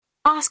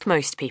Ask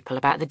most people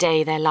about the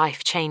day their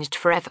life changed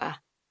forever,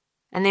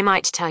 and they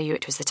might tell you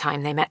it was the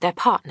time they met their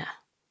partner,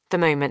 the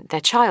moment their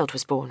child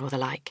was born or the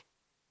like.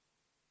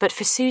 But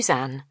for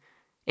Suzanne,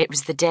 it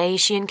was the day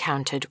she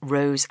encountered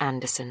Rose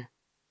Anderson.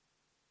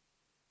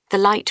 The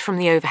light from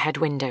the overhead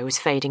window was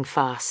fading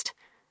fast,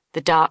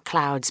 the dark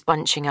clouds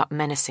bunching up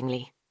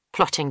menacingly,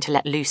 plotting to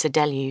let loose a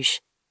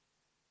deluge.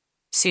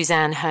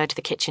 Suzanne heard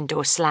the kitchen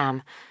door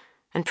slam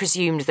and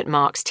presumed that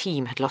Mark's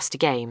team had lost a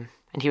game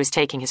and he was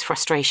taking his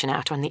frustration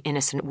out on the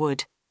innocent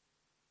Wood.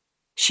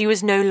 She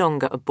was no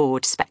longer a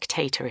bored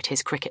spectator at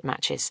his cricket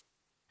matches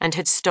and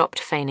had stopped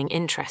feigning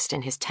interest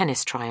in his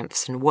tennis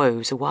triumphs and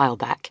woes a while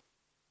back.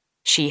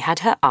 She had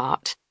her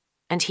art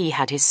and he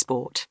had his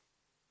sport.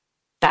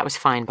 That was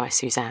fine by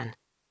Suzanne.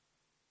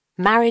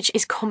 Marriage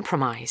is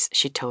compromise,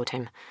 she'd told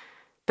him,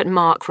 but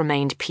Mark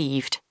remained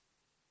peeved.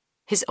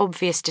 His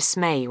obvious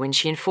dismay when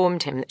she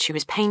informed him that she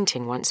was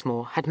painting once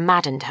more had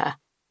maddened her.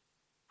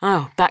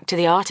 "Oh, back to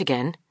the art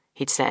again,"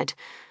 he'd said,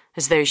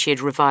 as though she had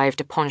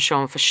revived a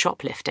penchant for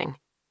shoplifting.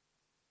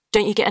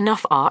 "Don't you get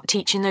enough art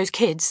teaching those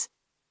kids?"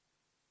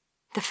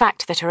 The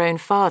fact that her own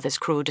father's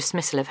cruel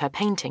dismissal of her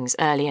paintings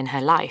early in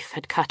her life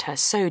had cut her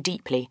so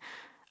deeply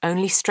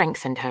only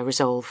strengthened her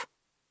resolve.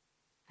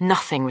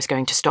 Nothing was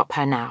going to stop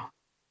her now,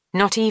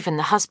 not even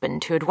the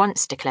husband who had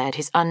once declared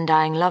his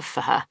undying love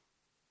for her.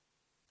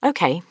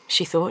 Okay,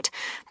 she thought,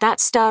 that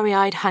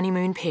starry-eyed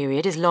honeymoon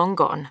period is long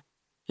gone,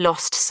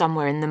 lost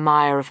somewhere in the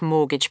mire of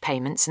mortgage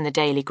payments and the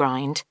daily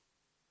grind.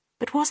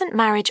 But wasn't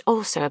marriage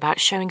also about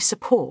showing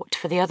support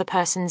for the other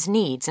person's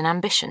needs and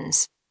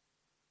ambitions?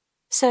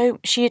 So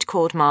she had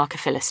called Mark a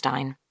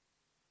Philistine.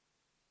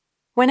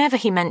 Whenever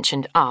he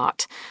mentioned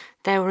art,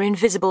 there were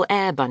invisible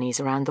air bunnies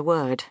around the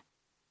word.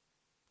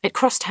 It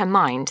crossed her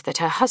mind that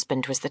her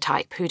husband was the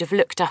type who'd have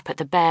looked up at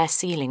the bare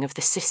ceiling of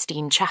the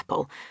Sistine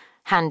Chapel,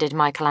 handed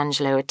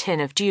Michelangelo a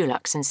tin of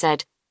Dulux and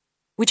said,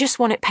 "We just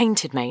want it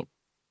painted, mate.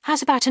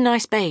 How's about a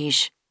nice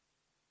beige?"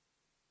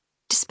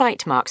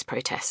 Despite Mark's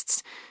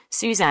protests,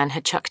 Suzanne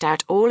had chucked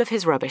out all of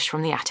his rubbish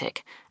from the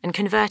attic and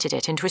converted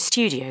it into a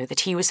studio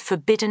that he was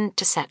forbidden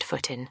to set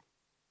foot in.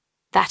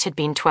 That had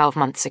been 12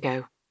 months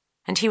ago,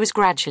 and he was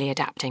gradually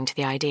adapting to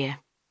the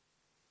idea.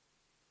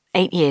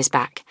 8 years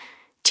back,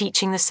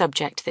 teaching the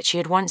subject that she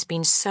had once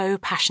been so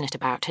passionate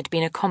about had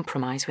been a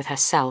compromise with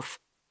herself.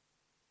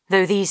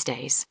 Though these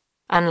days,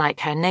 unlike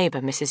her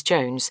neighbour Mrs.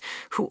 Jones,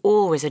 who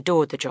always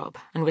adored the job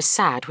and was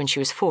sad when she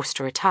was forced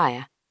to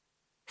retire,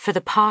 for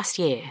the past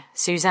year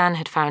Suzanne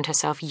had found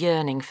herself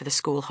yearning for the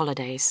school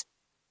holidays.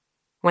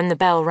 When the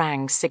bell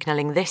rang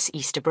signalling this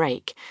Easter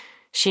break,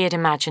 she had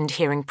imagined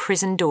hearing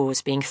prison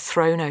doors being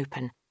thrown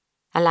open,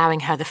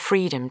 allowing her the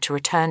freedom to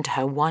return to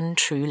her one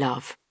true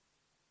love.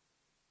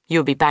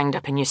 "You'll be banged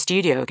up in your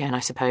studio again, I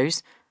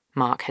suppose,"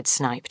 Mark had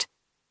sniped.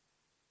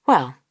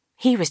 Well,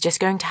 he was just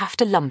going to have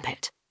to lump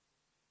it.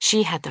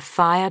 She had the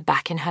fire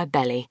back in her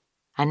belly,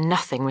 and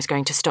nothing was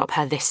going to stop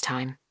her this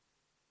time.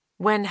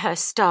 When her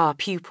star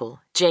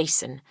pupil,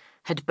 Jason,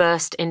 had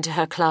burst into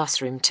her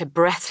classroom to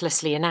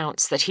breathlessly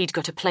announce that he'd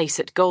got a place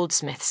at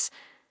Goldsmiths,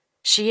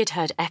 she had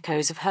heard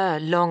echoes of her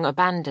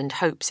long-abandoned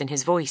hopes in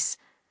his voice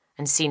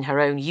and seen her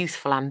own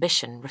youthful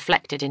ambition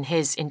reflected in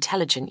his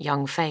intelligent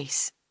young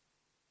face.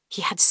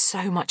 He had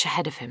so much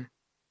ahead of him.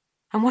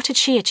 And what had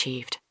she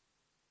achieved?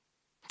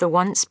 The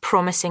once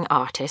promising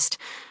artist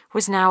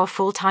was now a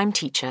full-time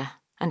teacher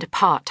and a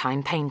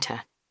part-time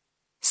painter.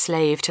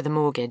 Slave to the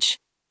mortgage.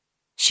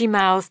 She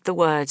mouthed the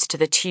words to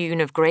the tune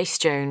of Grace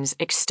Jones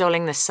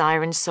extolling the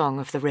siren song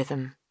of the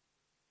rhythm.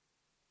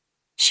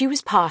 She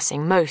was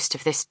passing most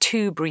of this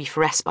too brief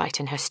respite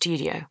in her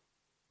studio,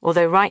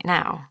 although right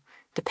now,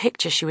 the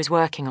picture she was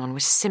working on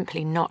was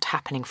simply not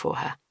happening for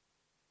her.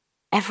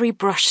 Every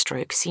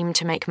brushstroke seemed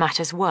to make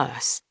matters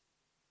worse.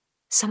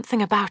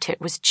 Something about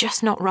it was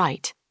just not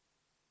right.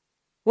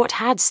 What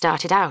had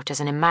started out as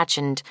an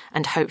imagined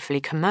and hopefully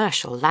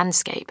commercial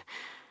landscape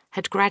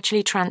had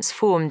gradually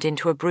transformed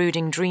into a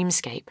brooding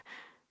dreamscape,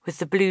 with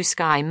the blue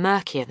sky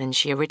murkier than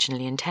she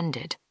originally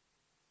intended.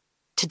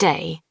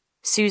 Today,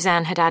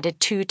 Suzanne had added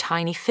 2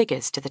 tiny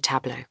figures to the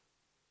tableau.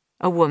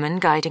 A woman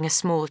guiding a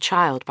small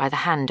child by the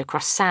hand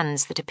across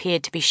sands that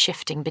appeared to be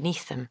shifting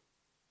beneath them.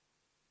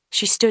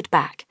 She stood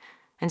back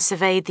and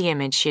surveyed the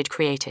image she had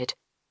created,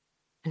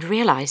 and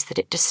realized that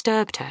it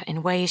disturbed her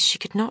in ways she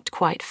could not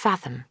quite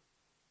fathom.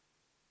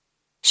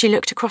 She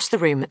looked across the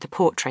room at the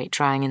portrait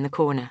drying in the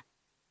corner.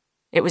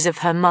 It was of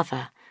her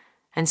mother,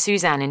 and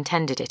Suzanne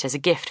intended it as a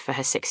gift for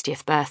her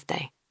 60th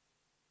birthday.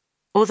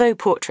 Although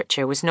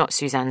portraiture was not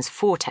Suzanne's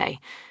forte,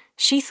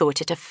 she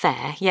thought it a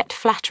fair yet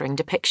flattering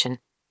depiction,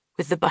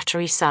 with the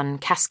buttery sun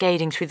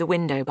cascading through the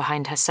window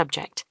behind her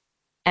subject,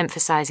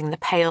 emphasizing the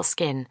pale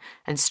skin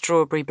and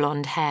strawberry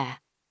blonde hair,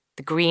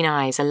 the green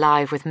eyes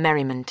alive with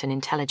merriment and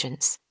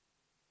intelligence.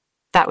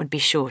 That would be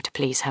sure to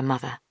please her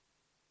mother.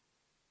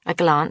 A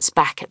glance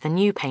back at the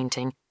new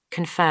painting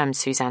confirmed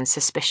Suzanne's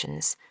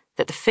suspicions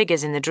that the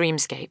figures in the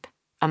dreamscape,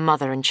 a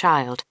mother and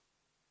child,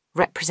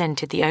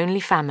 represented the only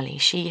family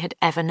she had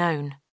ever known.